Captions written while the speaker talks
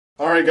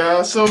Alright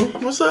guys, so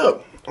what's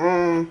up?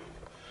 You're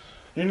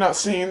not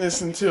seeing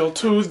this until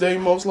Tuesday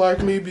most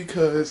likely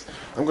because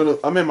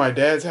I'm in my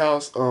dad's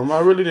house. I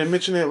really didn't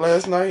mention it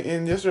last night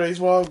in yesterday's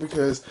vlog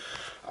because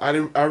I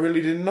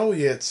really didn't know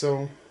yet.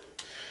 So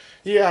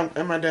yeah, I'm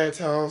at my dad's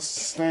house,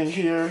 staying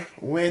here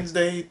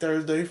Wednesday,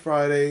 Thursday,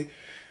 Friday,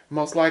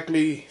 most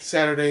likely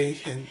Saturday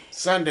and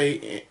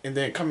Sunday, and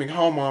then coming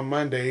home on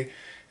Monday.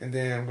 And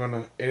then I'm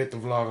gonna edit the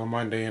vlog on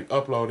Monday and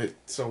upload it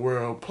so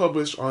we'll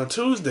publish on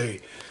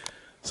Tuesday.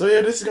 So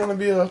yeah, this is gonna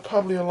be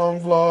probably a long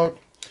vlog.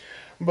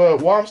 But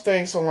why I'm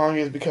staying so long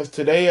is because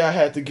today I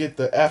had to get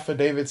the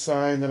affidavit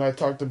signed that I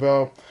talked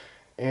about.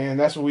 And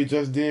that's what we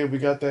just did. We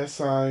got that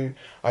signed.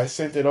 I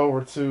sent it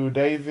over to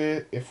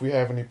David. If we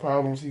have any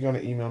problems, he's going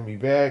to email me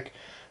back.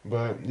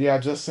 But yeah, I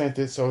just sent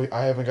it, so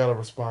I haven't got a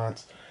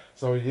response.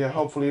 So yeah,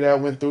 hopefully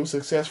that went through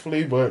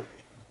successfully. But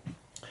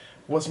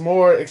what's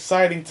more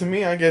exciting to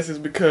me, I guess, is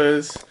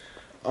because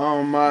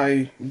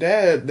my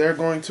dad, they're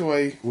going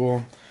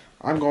to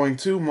I'm going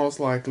to most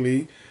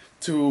likely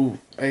to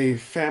a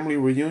family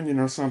reunion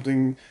or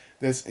something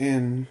that's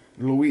in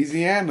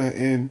Louisiana,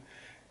 and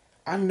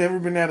I've never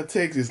been out of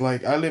Texas.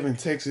 Like, I live in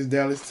Texas,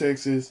 Dallas,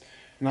 Texas,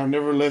 and I've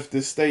never left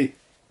this state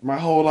my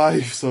whole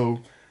life, so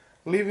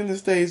leaving the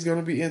state is going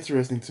to be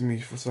interesting to me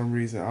for some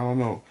reason. I don't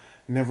know.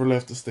 Never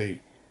left the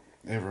state,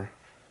 ever.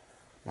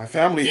 My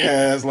family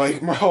has,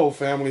 like, my whole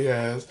family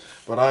has,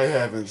 but I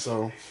haven't,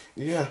 so,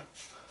 yeah.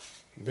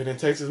 Been in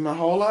Texas my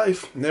whole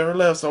life. Never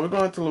left. So we're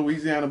going to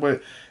Louisiana,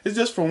 but it's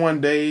just for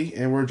one day,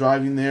 and we're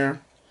driving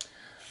there.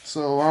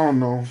 So I don't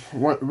know.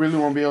 Really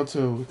won't be able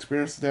to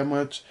experience it that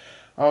much.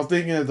 I was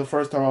thinking that the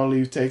first time I'll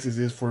leave Texas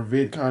is for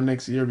VidCon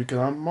next year, because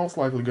I'm most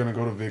likely going to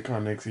go to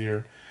VidCon next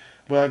year.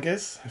 But I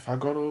guess if I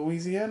go to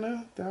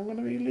Louisiana, then I'm going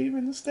to be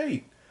leaving the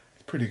state.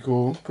 It's pretty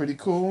cool. Pretty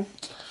cool.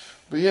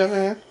 But yeah,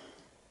 man.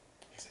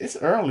 It's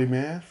early,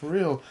 man. For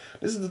real.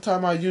 This is the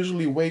time I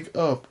usually wake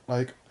up.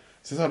 Like,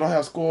 since I don't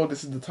have school,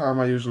 this is the time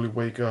I usually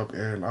wake up,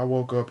 and I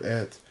woke up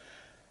at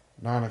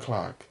 9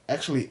 o'clock.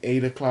 Actually,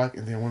 8 o'clock,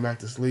 and then went back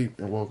to sleep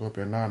and woke up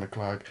at 9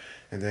 o'clock,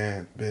 and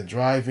then been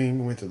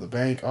driving, went to the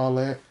bank, all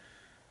that.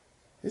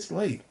 It's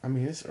late. I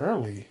mean, it's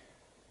early.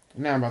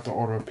 Now I'm about to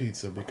order a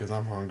pizza because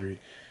I'm hungry,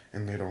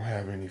 and they don't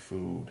have any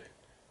food.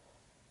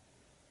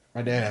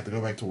 My dad had to go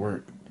back to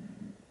work,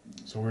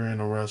 so we're in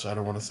a rush. I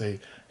don't want to say,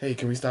 hey,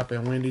 can we stop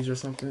at Wendy's or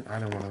something? I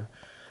don't want to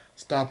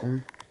stop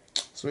him.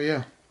 So,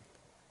 yeah.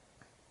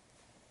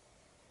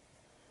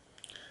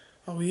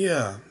 Oh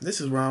yeah, this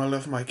is where I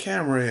left my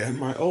camera at,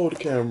 my old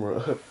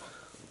camera.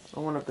 I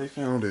wonder if they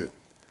found it.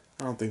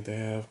 I don't think they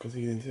have, because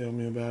he didn't tell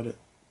me about it.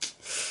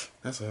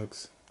 That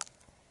sucks.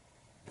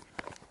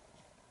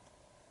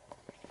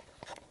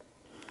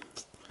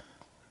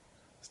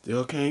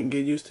 Still can't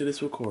get used to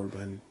this record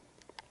button.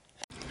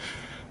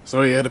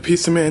 So yeah, the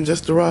pizza man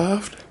just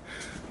arrived.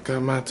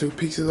 Got my 2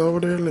 pizzas over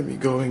there. Let me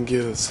go and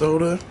get a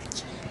soda,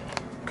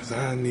 because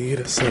I need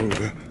a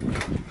soda.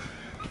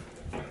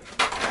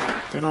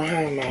 They don't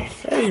have my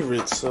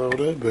favorite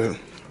soda, but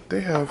they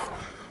have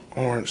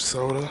orange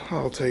soda.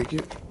 I'll take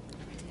it.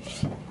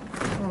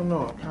 I don't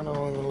know. I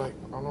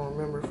don't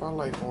remember if I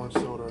like orange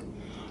soda.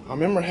 I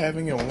remember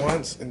having it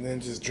once and then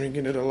just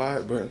drinking it a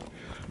lot, but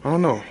I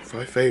don't know if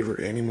I favor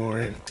it anymore.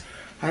 And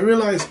I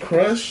realized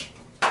Crush,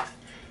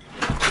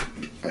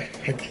 I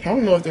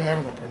don't know if they're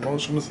having a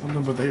promotion or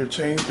something, but they have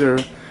changed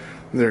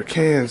their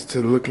cans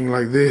to looking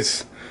like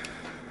this.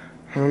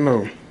 I don't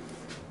know.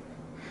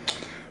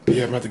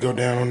 Yeah, I'm about to go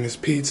down on this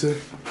pizza.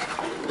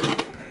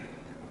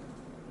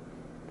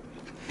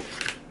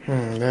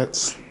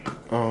 That's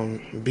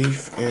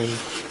beef and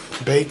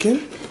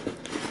bacon.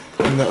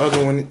 And the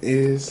other one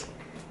is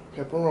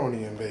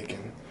pepperoni and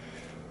bacon.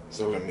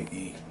 So let me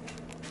eat.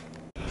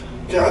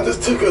 Yeah, I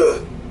just took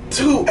a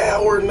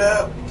 2-hour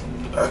nap.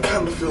 I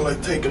kind of feel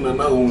like taking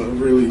another one,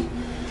 really.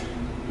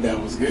 That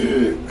was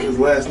good. Because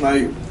last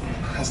night,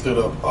 I stood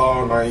up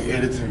all night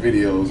editing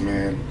videos,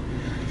 man.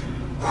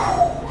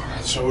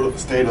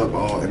 Stayed up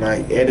all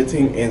night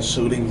editing and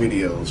shooting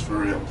videos, for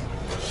real.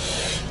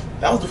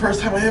 That was the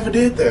first time I ever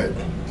did that.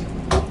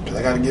 Because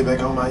I got to get back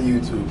on my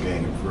YouTube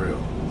game, for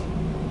real.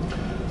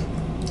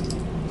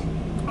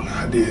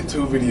 I did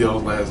 2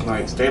 videos last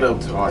night. Stayed up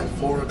till like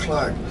 4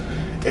 o'clock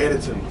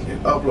editing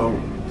and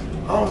uploading.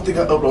 I don't think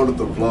I uploaded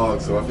the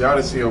vlog, so if y'all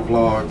didn't see a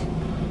vlog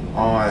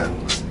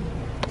on...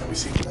 Let me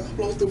see, did I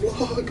upload the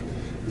vlog?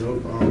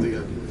 Nope, I don't think I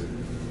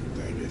did.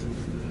 Dang it.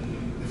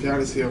 If y'all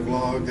didn't see a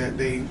vlog that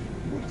day,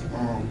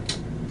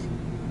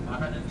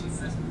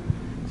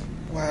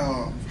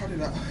 wow,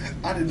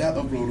 I did not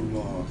upload a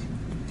vlog.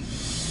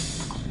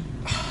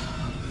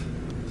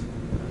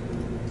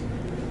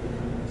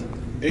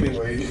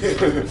 Anyway,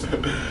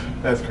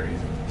 that's crazy.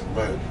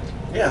 But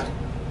yeah.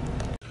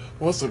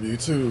 What's up,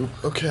 YouTube?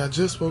 Okay, I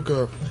just woke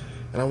up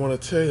and I want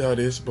to tell y'all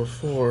this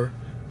before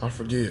I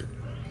forget.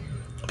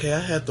 Okay, I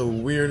had the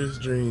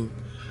weirdest dream.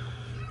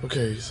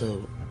 Okay,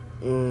 so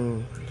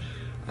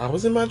I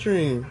was in my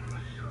dream.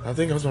 I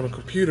think I was on a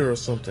computer or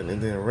something,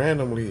 and then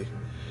randomly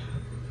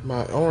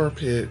my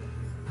armpit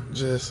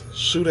just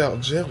shoot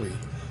out jelly.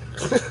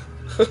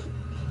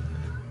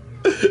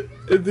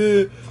 And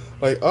then,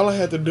 like, all I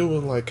had to do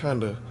was, like,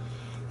 kind of,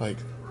 like,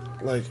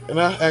 and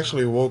I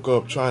actually woke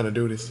up trying to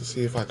do this to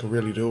see if I could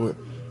really do it.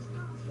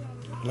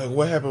 Like,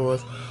 what happened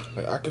was,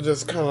 like, I could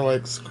just kind of,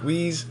 like,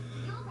 squeeze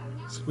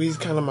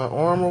kind of my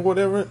arm or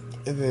whatever,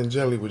 and then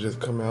jelly would just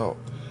come out.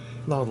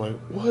 And I was like,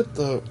 what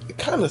the? It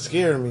kind of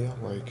scared me. I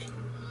was like,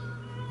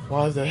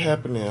 why is that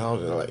happening? I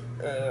was just like,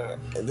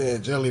 and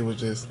then jelly was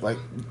just, like,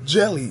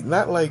 jelly,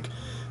 not like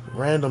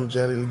random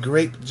jelly,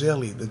 grape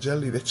jelly, the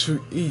jelly that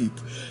you eat,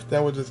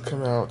 that would just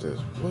come out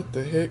just, what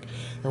the heck?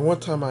 And one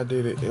time I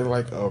did it in,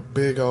 like, a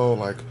big old,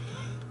 like,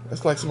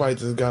 it's like somebody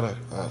just got a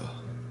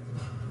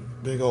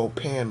big old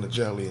pan of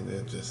jelly and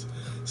then just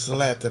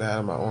slapped it out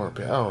of my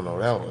armpit. I don't know,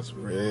 that was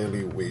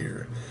really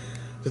weird.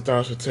 Just thought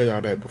I should tell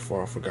y'all that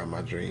before I forgot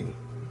my dream.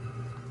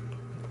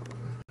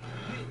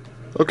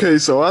 Okay,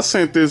 so I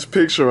sent this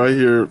picture right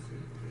here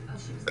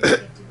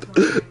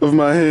of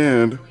my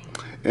hand,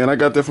 and I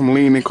got that from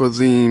Lean in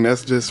Cuisine.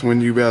 That's just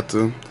when you about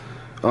to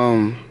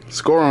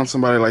score on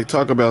somebody, like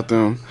talk about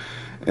them.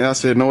 And I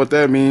said, know what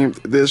that means?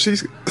 Then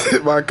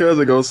my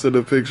cousin goes to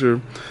the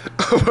picture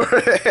of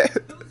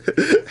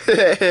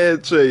her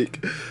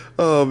handshake.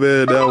 Oh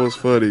man, that was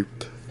funny.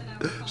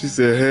 She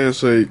said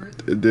handshake.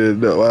 And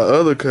then my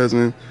other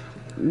cousin,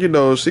 you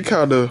know, she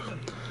kind of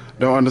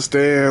don't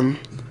understand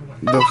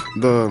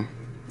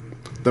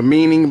the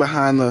meaning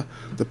behind the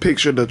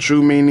picture, the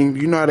true meaning.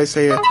 You know how they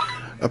say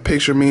a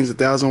picture means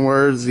 1,000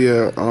 words?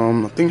 Yeah,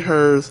 I think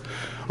hers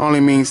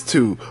only means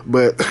 2.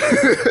 But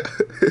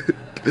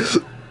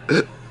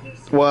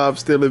while I'm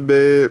still in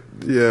bed,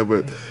 yeah.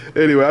 But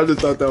anyway, I just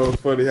thought that was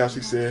funny how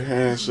she said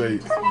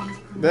handshake.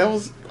 That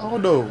was, oh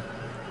no.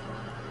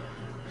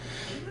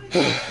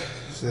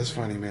 That's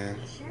funny, man.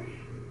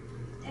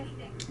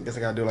 I guess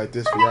I gotta do like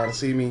this for y'all to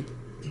see me.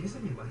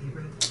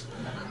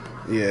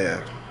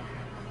 Yeah.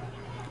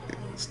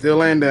 Still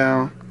laying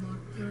down.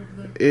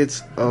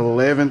 It's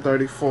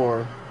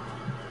 11:34.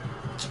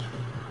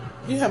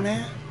 Yeah,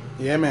 man.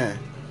 Yeah, man.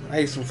 I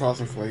ate some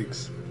Frosted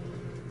Flakes.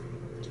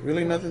 It's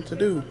really nothing to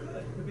do.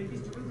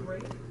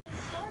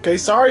 Okay,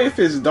 sorry if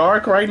it's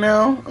dark right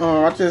now.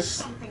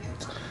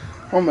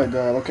 Oh my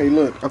god. Okay,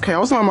 look. Okay, I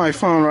was on my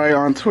phone, right,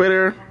 on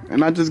Twitter,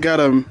 and I just got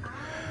a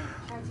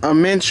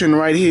mention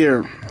right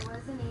here.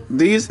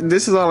 This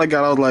is all I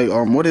got. I was like,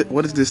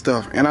 what is this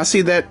stuff? And I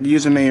see that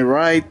username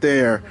right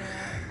there.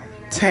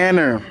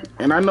 Tanner,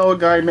 and I know a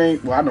guy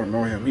named, well, I don't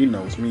know him, he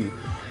knows me.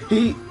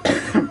 He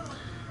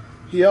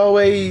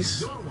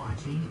always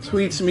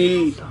tweets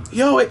me.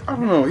 I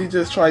don't know, he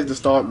just tries to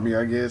stalk me,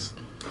 I guess.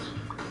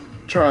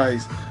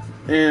 Tries.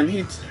 And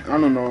I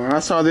don't know, and I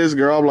saw this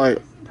girl, I'm like,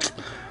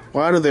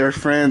 why do their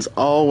friends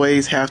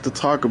always have to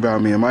talk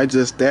about me? Am I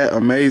just that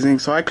amazing?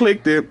 So I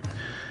clicked it,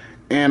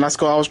 and I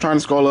was trying to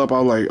scroll up. I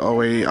was like, oh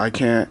wait, I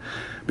can't,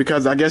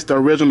 because I guess the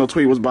original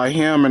tweet was by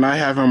him, and I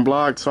have him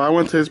blocked. So I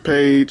went to his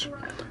page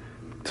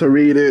to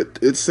read it.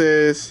 It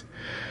says,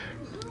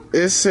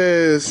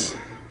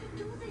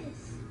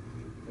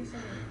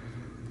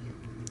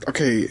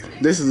 okay,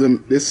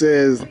 it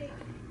says,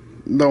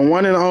 the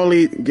one and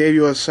only gave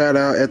you a shout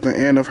out at the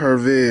end of her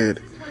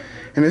vid.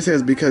 And it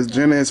says, because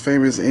Jenna is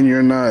famous and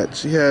you're not.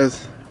 She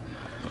has,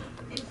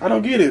 I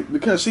don't get it,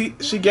 because she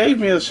gave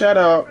me a shout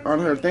out on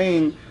her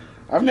thing.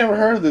 I've never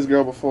heard of this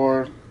girl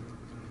before.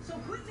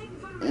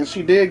 And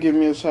she did give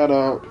me a shout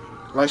out.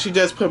 Like, she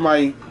just put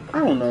my, I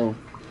don't know.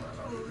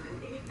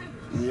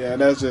 Yeah,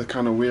 that's just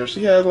kind of weird.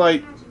 She has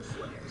like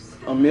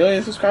 1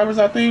 million subscribers,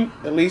 I think.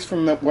 At least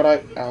from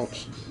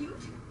ouch.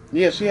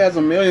 Yeah, she has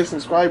 1 million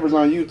subscribers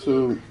on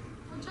YouTube.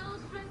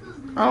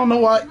 I don't know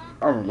why.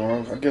 I don't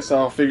know. I guess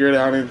I'll figure it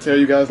out and tell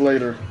you guys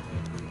later.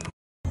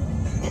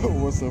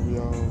 What's up,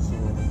 y'all? So,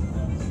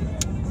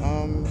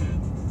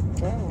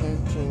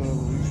 traveling to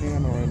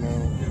Louisiana right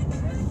now.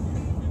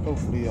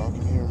 Hopefully y'all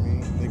can hear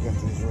me. They got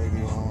this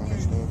radio on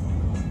and stuff.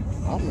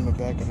 I'm in the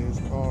back of this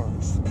car,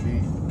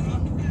 asleep,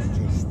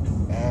 just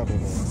out of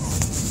there.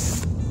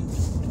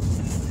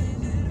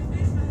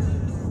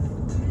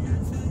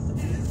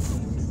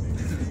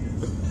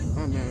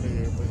 I'm out of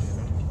here, but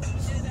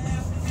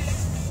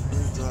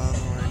we're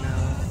driving right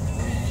now.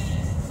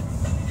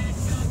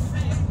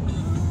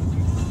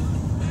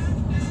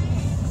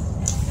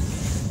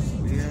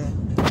 Yeah,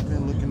 I've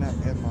been looking up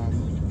at my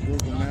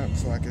Google Map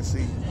so I can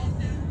see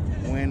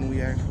when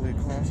we actually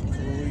cross into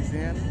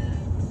Louisiana.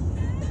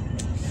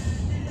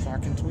 So I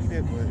can tweet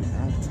it, but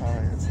I'm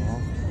tired, so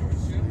I'm going to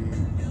sleep.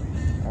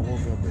 I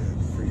woke up at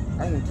 3.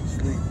 I went to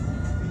sleep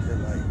at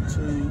like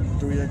 2,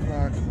 3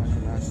 o'clock and I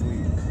could not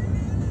sleep.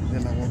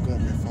 Then I woke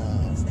up at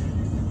 5.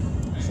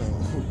 So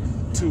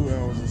 2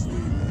 hours of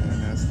sleep,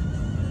 man, that's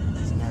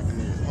not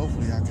good.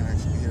 Hopefully y'all can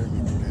actually hear me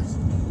through this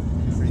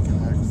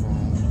freaking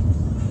microphone.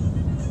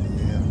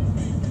 Yeah.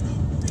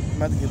 I'm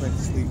about to get back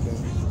to sleep though.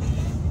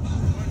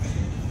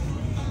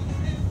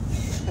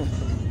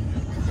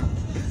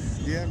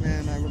 Yeah,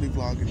 man, not really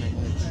vlogging that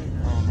much. I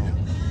don't know.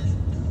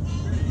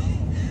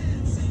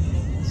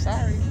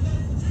 Sorry.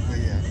 But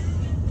yeah,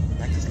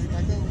 back to sleep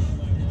I go.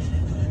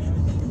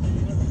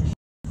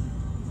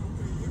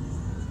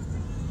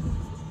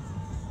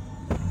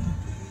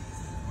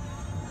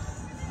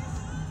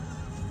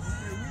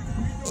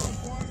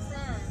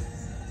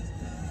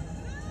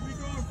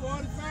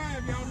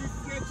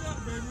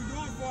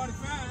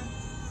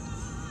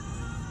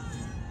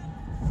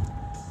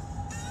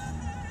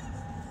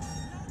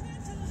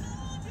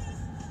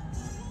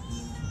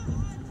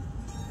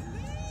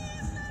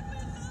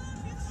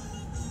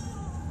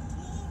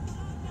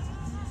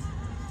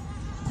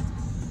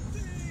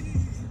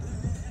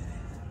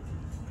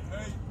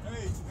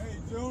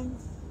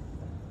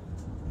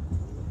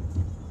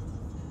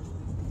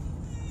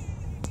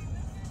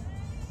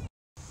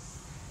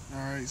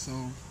 Alright, so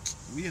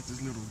we at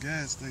this little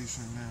gas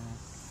station now.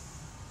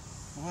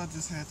 Well, I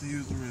just had to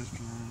use the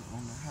restroom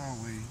on the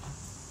highway.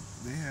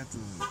 They had to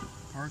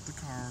park the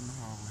car on the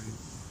highway,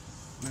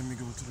 let me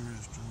go to the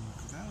restroom,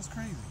 because that was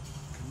crazy.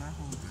 Could not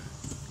hold that.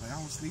 Like,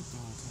 I was asleep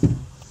the whole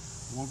time.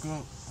 Woke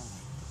up, I was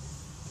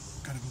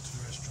like, gotta go to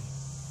the restroom.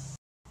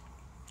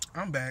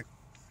 I'm back.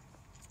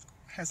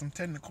 Had some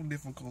technical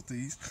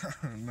difficulties.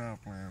 Nah,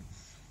 playing.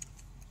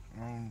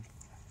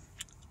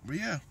 But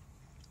yeah,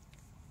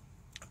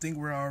 I think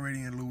we're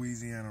already in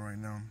Louisiana right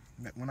now.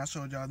 When I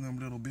showed y'all them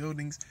little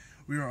buildings,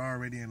 we were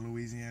already in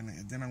Louisiana,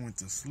 and then I went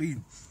to sleep.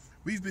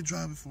 We've been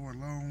driving for a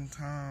long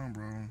time,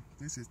 bro.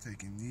 This is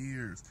taking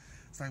years.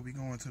 It's like we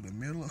going to the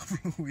middle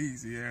of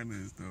Louisiana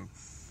and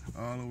stuff,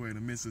 all the way to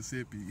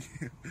Mississippi.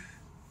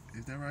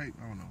 Is that right?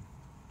 I don't know.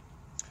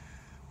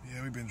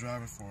 Yeah, we've been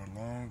driving for a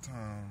long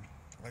time.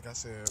 Like I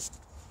said.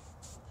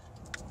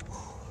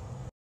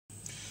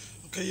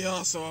 Okay,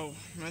 y'all, so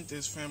I'm at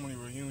this family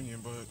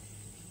reunion, but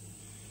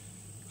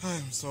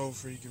I'm so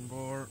freaking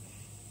bored.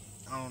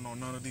 I don't know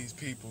none of these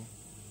people.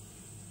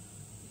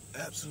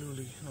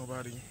 Absolutely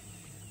nobody.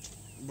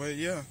 But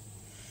yeah,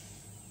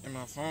 in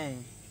my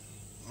phone,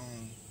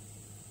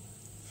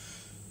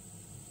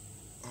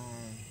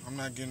 I'm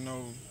not getting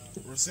no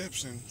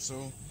reception,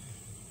 so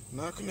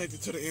not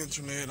connected to the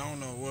internet. I don't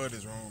know what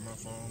is wrong with my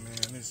phone,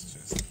 man. It's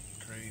just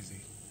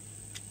crazy.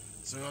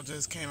 So I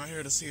just came out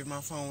here to see if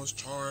my phone was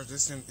charged.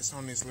 It's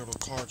on this little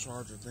car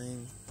charger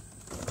thing.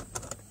 A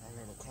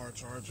little car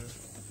charger.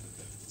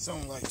 It's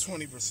on like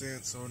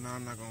 20%, so now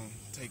I'm not gonna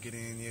take it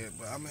in yet.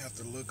 But I'm gonna have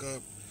to look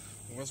up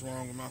what's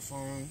wrong with my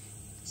phone.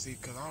 See,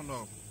 cause I don't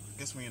know. I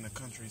guess we in the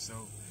country, so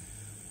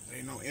there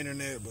ain't no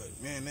internet. But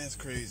man, that's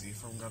crazy.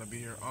 If I'm gonna be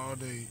here all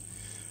day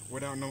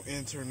without no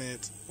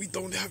internet, we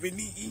don't have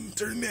any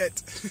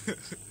internet.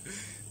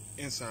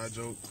 Inside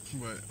joke,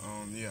 but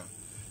yeah.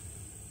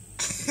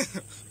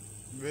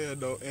 Man,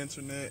 no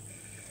internet,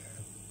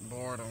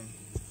 boredom,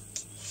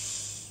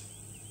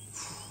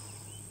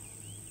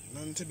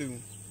 nothing to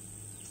do.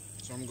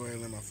 So I'm going to go ahead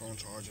and let my phone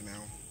charge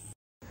now.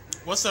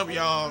 What's up,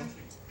 y'all?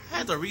 I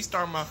had to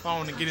restart my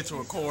phone to get it to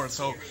record,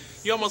 so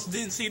you almost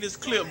didn't see this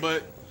clip,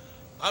 but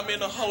I'm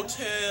in a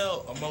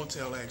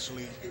motel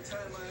actually.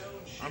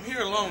 I'm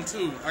here alone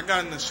too. I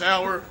got in the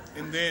shower,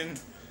 and then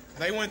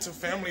they went to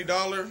Family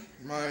Dollar.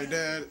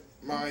 They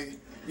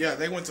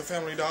went to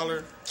Family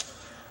Dollar,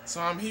 so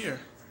I'm here.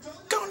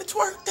 Gonna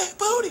twerk that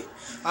booty.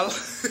 I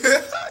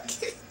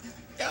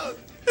can't.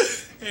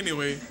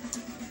 Anyway,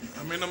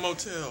 I'm in a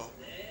motel.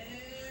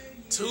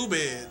 2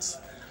 beds.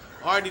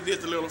 Already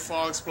did the little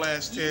frog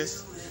splash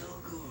test.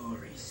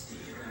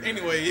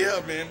 Anyway,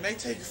 yeah, man, they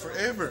take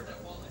forever.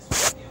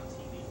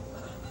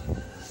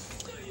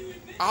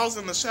 I was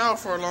in the shower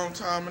for a long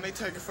time and they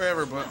take it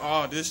forever,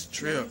 but this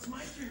trip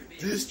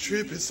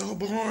is so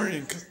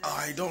boring because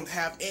I don't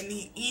have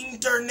any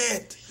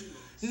internet.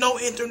 No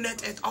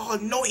internet at all.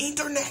 No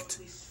internet.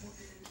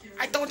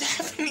 I don't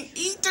have any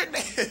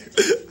internet.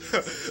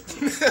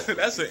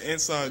 That's an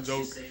inside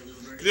joke.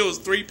 There was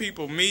 3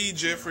 people, me,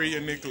 Jeffrey,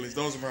 and Nicholas.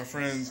 Those are my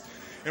friends.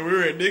 And we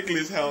were at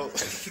Nicholas'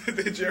 house.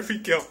 Then Jeffrey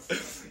kept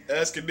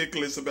asking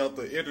Nicholas about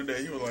the internet.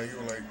 He was like,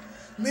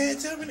 man,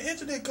 tell me the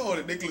internet code.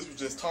 And Nicholas was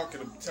just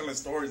talking, telling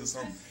stories or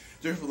something.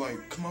 Jeffrey was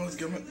like, come on,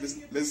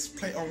 let's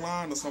play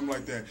online or something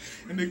like that.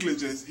 And Nicholas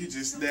just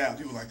snapped.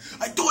 He was like,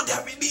 I don't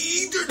have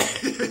any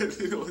internet.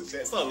 It was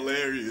just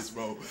hilarious,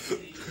 bro.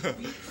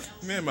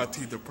 Man, my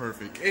teeth are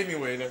perfect.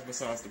 Anyway, that's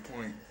besides the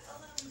point.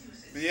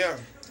 But yeah,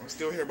 I'm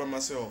still here by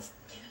myself.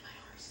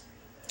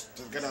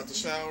 Just got out the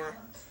shower,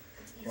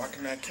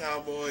 rocking that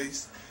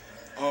Cowboys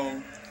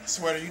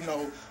sweater. You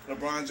know,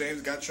 LeBron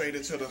James got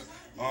traded to the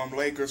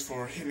Lakers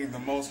for hitting the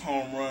most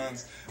home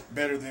runs,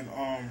 better than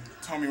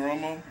Tommy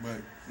Romo.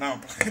 But now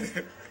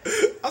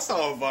I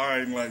saw a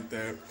Vine like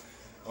that,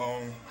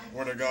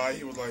 where the guy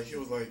he was like,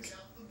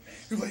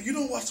 you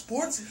don't watch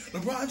sports?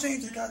 LeBron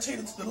James got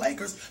traded to the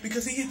Lakers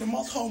because he hit the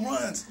most home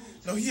runs.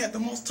 No, he had the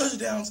most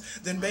touchdowns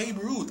than Babe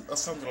Ruth or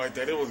something like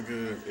that. It was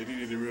good. And he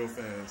did it real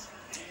fast.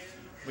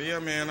 But yeah,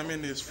 man, I'm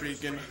in this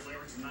freaking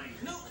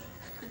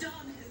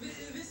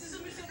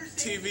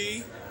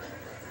TV,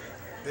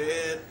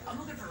 bed,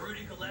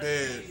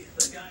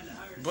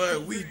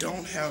 but we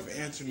don't have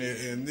internet,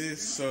 and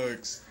this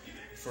sucks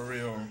for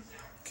real.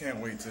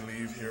 Can't wait to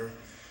leave here.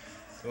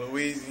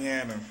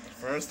 Louisiana,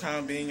 first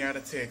time being out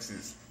of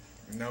Texas,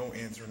 no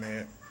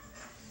internet.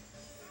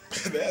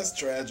 That's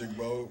tragic,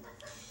 bro.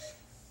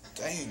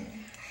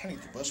 Dang, I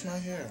need to brush my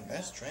hair.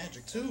 That's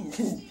tragic too.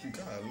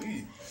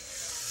 Golly.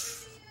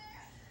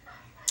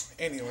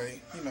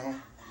 Anyway, you know,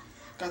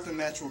 got the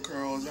natural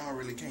curls. Y'all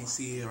really can't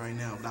see it right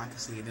now, but I can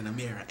see it in the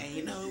mirror.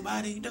 Ain't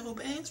nobody dope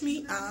as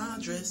me. I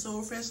dress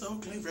so fresh, so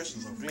clean, fresh,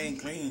 so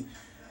clean,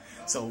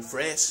 so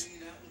fresh,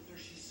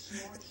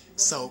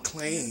 so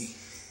clean.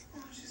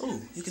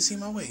 Ooh, you can see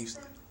my waves.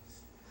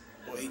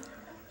 Wait,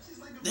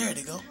 there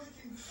they go.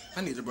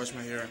 I need to brush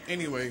my hair.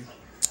 Anyway,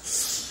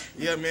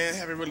 yeah, man,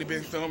 haven't really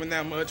been filming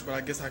that much, but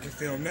I guess I can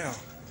film now.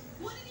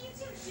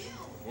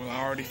 Well,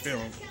 I already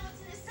filmed.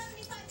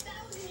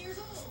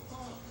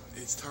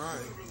 It's time.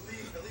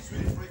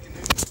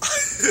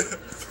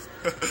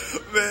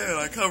 Man,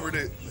 I covered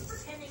it.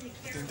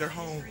 I think they're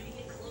home.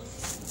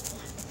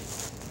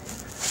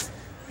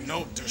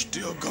 Nope, they're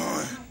still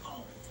gone.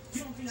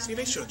 See,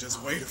 they should have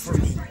just waited for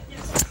me.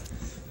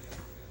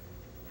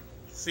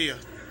 See ya.